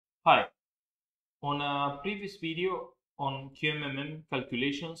Hi, on a previous video on QMMM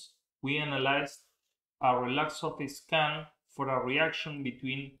calculations, we analyzed a relaxed surface scan for a reaction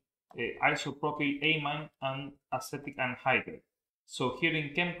between isopropyl amine and acetic anhydride. So here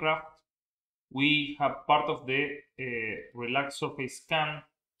in Chemcraft, we have part of the relaxed surface scan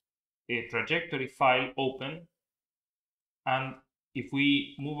trajectory file open, and if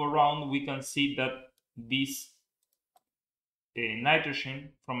we move around, we can see that this nitrogen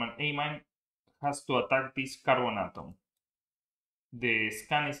from an amine has to attack this carbon atom. The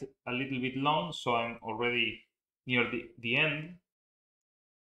scan is a little bit long, so I'm already near the end.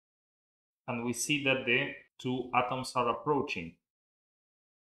 And we see that the two atoms are approaching.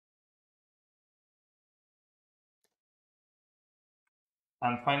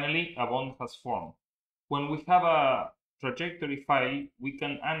 And finally, a bond has formed. When we have a trajectory file, we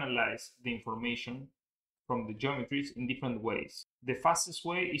can analyze the information from the geometries in different ways. The fastest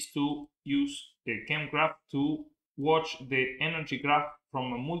way is to use the Chemcraft to watch the energy graph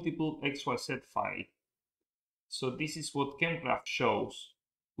from a multiple XYZ file. So this is what Chemcraft shows,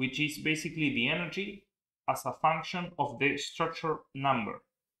 which is basically the energy as a function of the structure number.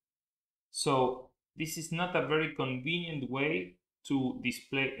 So this is not a very convenient way to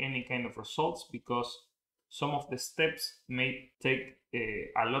display any kind of results because some of the steps may take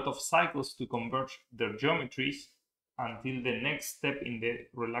a lot of cycles to converge their geometries until the next step in the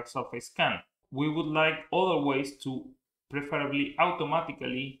relaxed surface scan. We would like other ways to preferably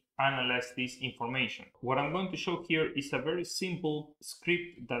automatically analyze this information. What I'm going to show here is a very simple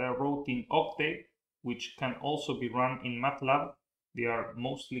script that I wrote in Octave, which can also be run in Matlab. They are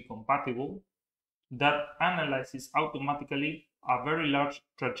mostly compatible, that analyzes automatically a very large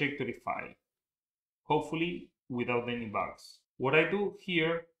trajectory file, hopefully without any bugs. What I do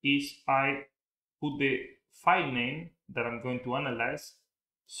here is I put the file name that I'm going to analyze.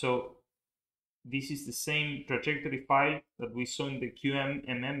 So this is the same trajectory file that we saw in the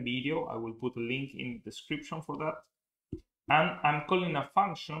QMMM video. I will put a link in the description for that. And I'm calling a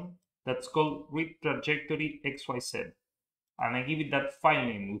function that's called read trajectory XYZ. And I give it that file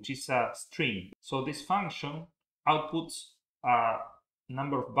name, which is a string. So this function outputs a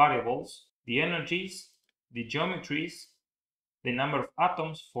number of variables, the energies, the geometries, the number of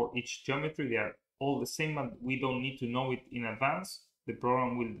atoms for each geometry. They are all the same, but we don't need to know it in advance. The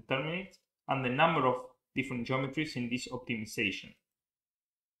program will determine it, and the number of different geometries in this optimization.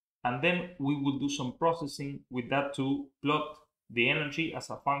 And then we will do some processing with that to plot the energy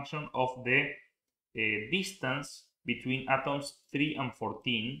as a function of the distance between atoms 3 and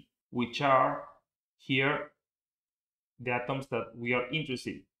 14, which are here the atoms that we are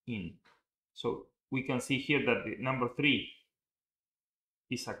interested in. So we can see here that the number 3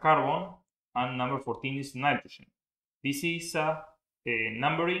 is a carbon and number 14 is nitrogen. This is a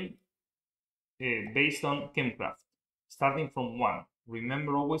numbering based on Chemcraft, starting from 1.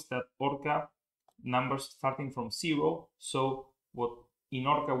 Remember always that Orca numbers starting from 0, so what in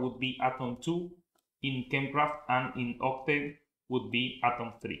Orca would be atom 2, in Chemcraft and in Octave would be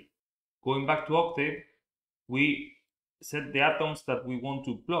atom 3. Going back to Octave, we set the atoms that we want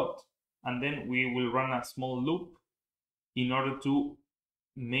to plot, and then we will run a small loop in order to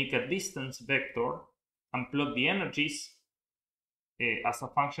make a distance vector and plot the energies as a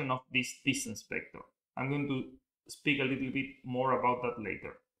function of this distance vector. I'm going to speak a little bit more about that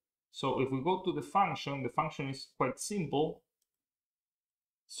later. So if we go to the function is quite simple.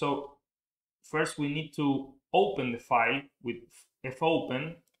 So first we need to open the file with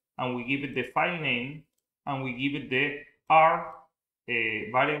fopen, and we give it the file name, and we give it the R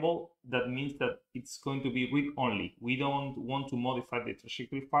variable. That means that it's going to be read only. We don't want to modify the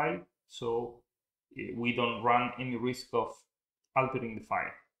trajectory file, so we don't run any risk of altering the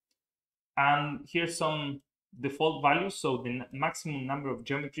file. And here's some default values. So the maximum number of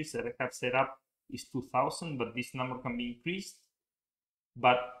geometries that I have set up is 2000, but this number can be increased.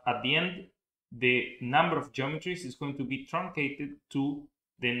 But at the end, the number of geometries is going to be truncated to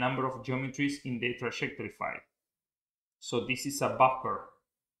the number of geometries in the trajectory file. So this is a buffer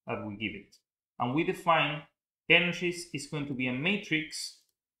that we give it. And we define energies is going to be a matrix,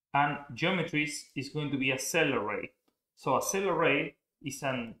 and geometries is going to be a cell array. So a cell array is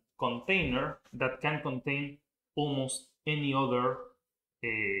a container that can contain almost any other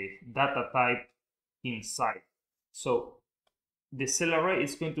data type inside. So the cell array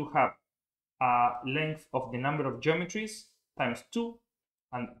is going to have a length of the number of geometries times 2,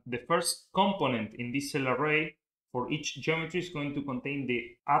 and the first component in this cell array for each geometry is going to contain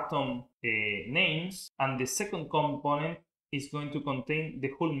the atom names, and the second component is going to contain the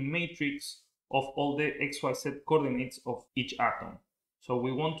whole matrix of all the XYZ coordinates of each atom. So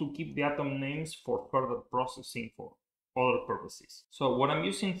we want to keep the atom names for further processing for other purposes. So what I'm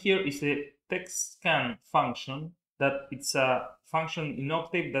using here is a text scan function, that it's a function in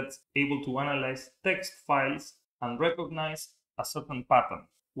Octave that's able to analyze text files and recognize a certain pattern.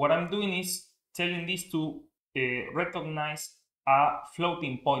 What I'm doing is telling this to recognize a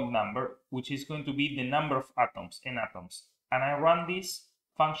floating point number, which is going to be the number of atoms, n atoms. And I run this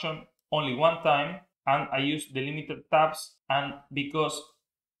function only one time, and I use delimiter tabs, and because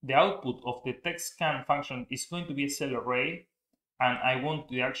the output of the text scan function is going to be a cell array, and I want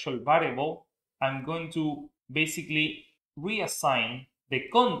the actual variable, I'm going to basically reassign the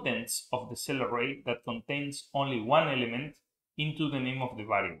contents of the cell array that contains only one element into the name of the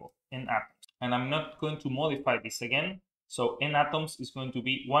variable, n atoms. And I'm not going to modify this again, so n atoms is going to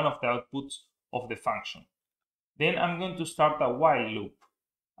be one of the outputs of the function. Then I'm going to start a while loop,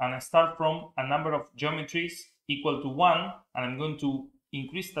 and I start from a number of geometries equal to 1, and I'm going to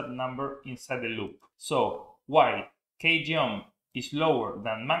increase that number inside the loop. So while kgeom is lower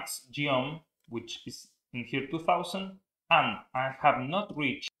than max geom, which is in here 2000, and I have not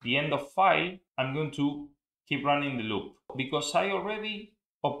reached the end of file, I'm going to keep running the loop. Because I already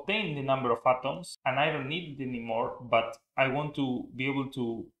obtained the number of atoms and I don't need it anymore, but I want to be able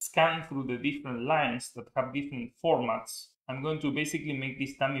to scan through the different lines that have different formats, I'm going to basically make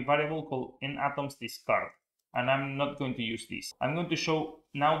this dummy variable called nAtomsDiscard. And I'm not going to use this. I'm going to show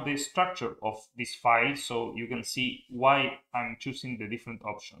now the structure of this file so you can see why I'm choosing the different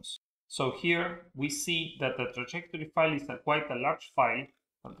options. So here we see that the trajectory file is quite a large file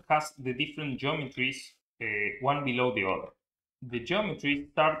that has the different geometries one below the other. The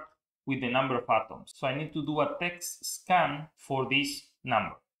geometries start with the number of atoms. So I need to do a text scan for this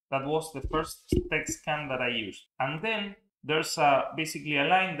number. That was the first text scan that I used. And then there's basically a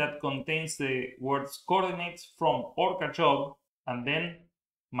line that contains the words coordinates from Orca job, and then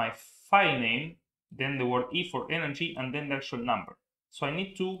my file name, then the word E for energy, and then the actual number. So I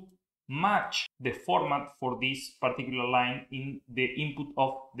need to match the format for this particular line in the input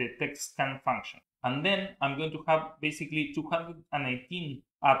of the text scan function. And then I'm going to have basically 218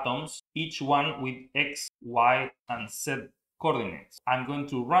 atoms, each one with X, Y, and Z coordinates. I'm going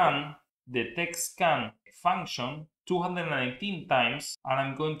to run the text scan function 219 times, and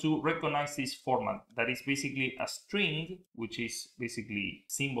I'm going to recognize this format that is basically a string, which is basically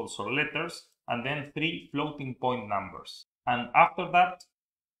symbols or letters, and then 3 floating point numbers. And after that,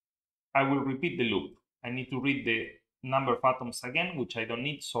 I will repeat the loop. I need to read the number of atoms again, which I don't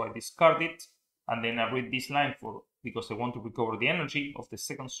need, so I discard it. And then I read this line because I want to recover the energy of the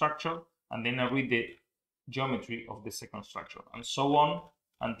second structure, and then I read the geometry of the second structure, and so on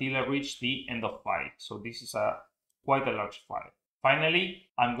until I reach the end of file. So this is quite a large file. Finally,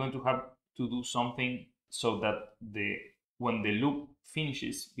 I'm going to have to do something so that when the loop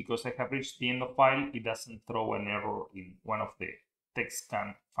finishes, because I have reached the end of file, it doesn't throw an error in one of the text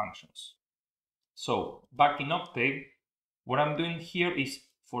scan functions. So back in Octave, what I'm doing here is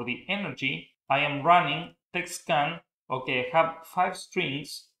for the energy, I am running text scan. Okay, I have 5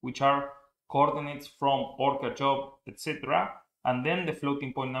 strings, which are coordinates from Orca job, etc., and then the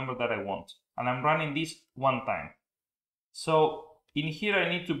floating point number that I want. And I'm running this one time. So in here, I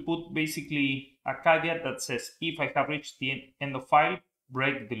need to put basically a caveat that says, if I have reached the end of file,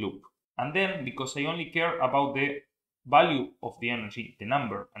 break the loop. And then, because I only care about the value of the energy, the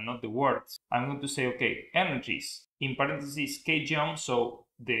number, and not the words, I'm going to say, okay, energies, in parentheses, kgeom, so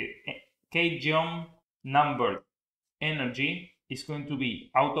the kgeom numbered energy is going to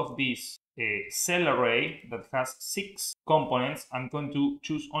be out of this cell array that has 6 components. I'm going to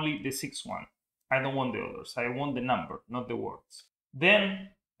choose only the 6th one. I don't want the others. I want the number, not the words. Then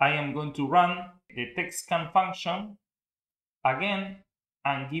I am going to run the text scan function again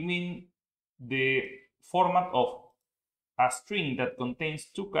and giving the format of a string that contains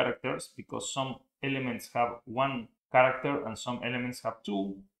 2 characters, because some elements have 1 character and some elements have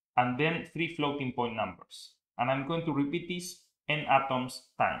 2, and then 3 floating point numbers. And I'm going to repeat this n atoms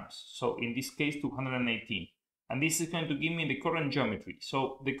times. So in this case, 218. And this is going to give me the current geometry.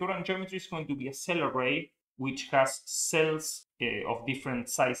 So the current geometry is going to be a cell array which has cells of different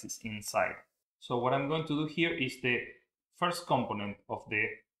sizes inside. So what I'm going to do here is the first component of the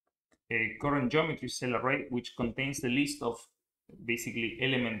current geometry cell array, which contains the list of basically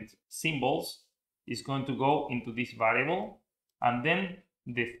element symbols, is going to go into this variable. And then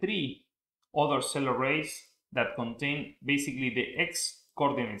the 3 other cell arrays that contain basically the x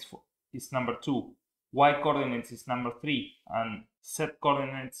coordinates is number 2, y coordinates is number 3, and z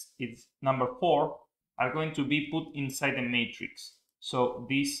coordinates is number 4, are going to be put inside a matrix. So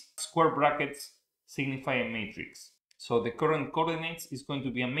these square brackets signify a matrix. So the current coordinates is going to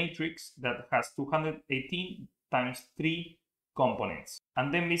be a matrix that has 218 times 3 components.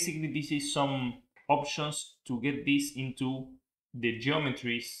 And then basically this is some options to get this into the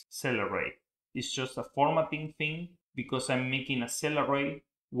geometries cell array. It's just a formatting thing because I'm making a cell array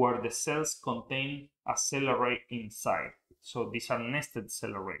where the cells contain a cell array inside. So these are nested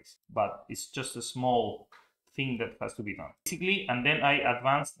cell arrays, but it's just a small thing that has to be done. Basically, and then I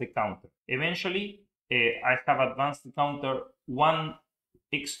advance the counter. Eventually, I have advanced the counter one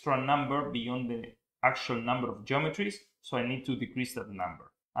extra number beyond the actual number of geometries, so I need to decrease that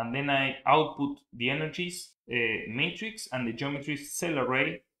number. And then I output the energies matrix and the geometries cell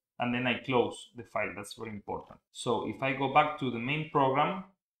array, and then I close the file. That's very important. So if I go back to the main program,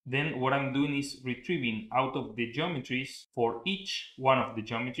 then what I'm doing is retrieving out of the geometries for each one of the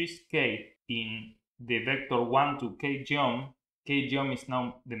geometries, k in the vector 1 to kgeom. Kgeom is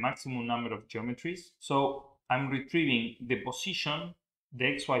now the maximum number of geometries. So I'm retrieving the position,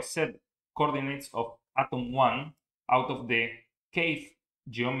 the xyz coordinates of atom 1 out of the kth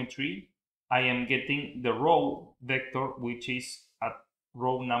geometry. I am getting the row vector, which is at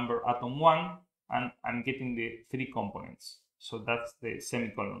row number atom 1, and I'm getting the 3 components. So that's the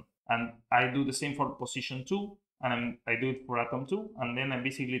semicolon. And I do the same for position 2, and I do it for atom 2, and then I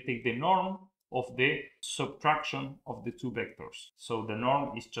basically take the norm of the subtraction of the 2 vectors. So the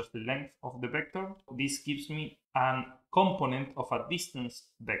norm is just the length of the vector. This gives me a component of a distance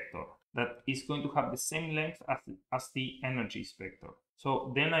vector that is going to have the same length as the energies vector.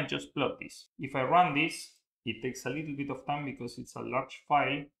 So then I just plot this. If I run this, it takes a little bit of time because it's a large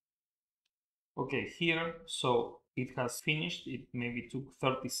file. Okay, here, so it has finished. It maybe took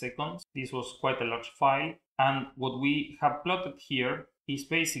 30 seconds. This was quite a large file. And what we have plotted here is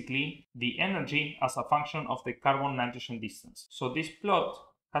basically the energy as a function of the carbon-nitrogen distance. So this plot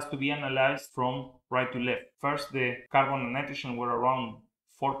has to be analyzed from right to left. First, the carbon and nitrogen were around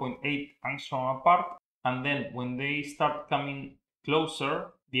 4.8 angstrom apart. And then when they start coming closer,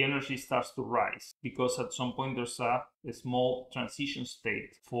 the energy starts to rise because at some point there's a small transition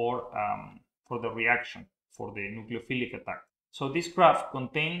state for the reaction, for the nucleophilic attack. So this graph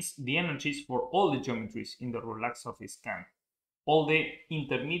contains the energies for all the geometries in the relaxed surface scan, all the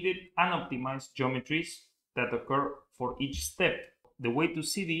intermediate unoptimized geometries that occur for each step. The way to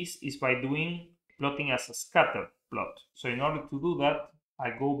see this is by doing plotting as a scatter plot. So in order to do that,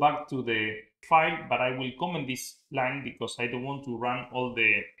 I go back to the file, but I will comment this line because I don't want to run all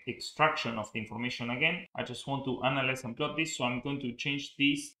the extraction of the information again. I just want to analyze and plot this. So I'm going to change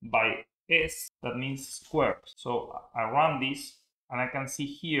this by S, that means squared. So I run this and I can see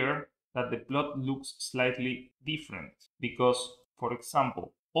here that the plot looks slightly different because, for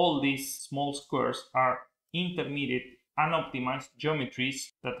example, all these small squares are intermediate unoptimized geometries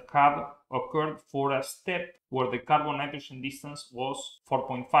that have occurred for a step where the carbon-nitrogen distance was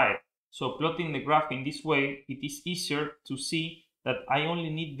 4.5. So plotting the graph in this way, it is easier to see that I only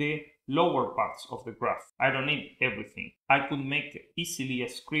need the lower parts of the graph. I don't need everything. I could make easily a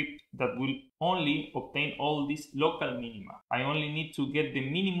script that will only obtain all these local minima. I only need to get the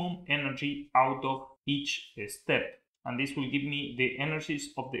minimum energy out of each step. And this will give me the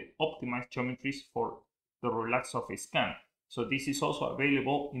energies of the optimized geometries for the relaxed surface scan. So this is also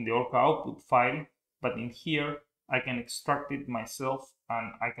available in the Orca output file, but in here I can extract it myself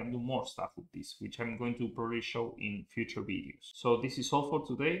and I can do more stuff with this, which I'm going to probably show in future videos. So this is all for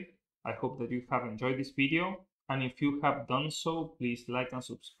today. I hope that you have enjoyed this video, and if you have done so, please like and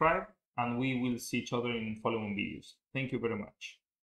subscribe, and we will see each other in following videos. Thank you very much.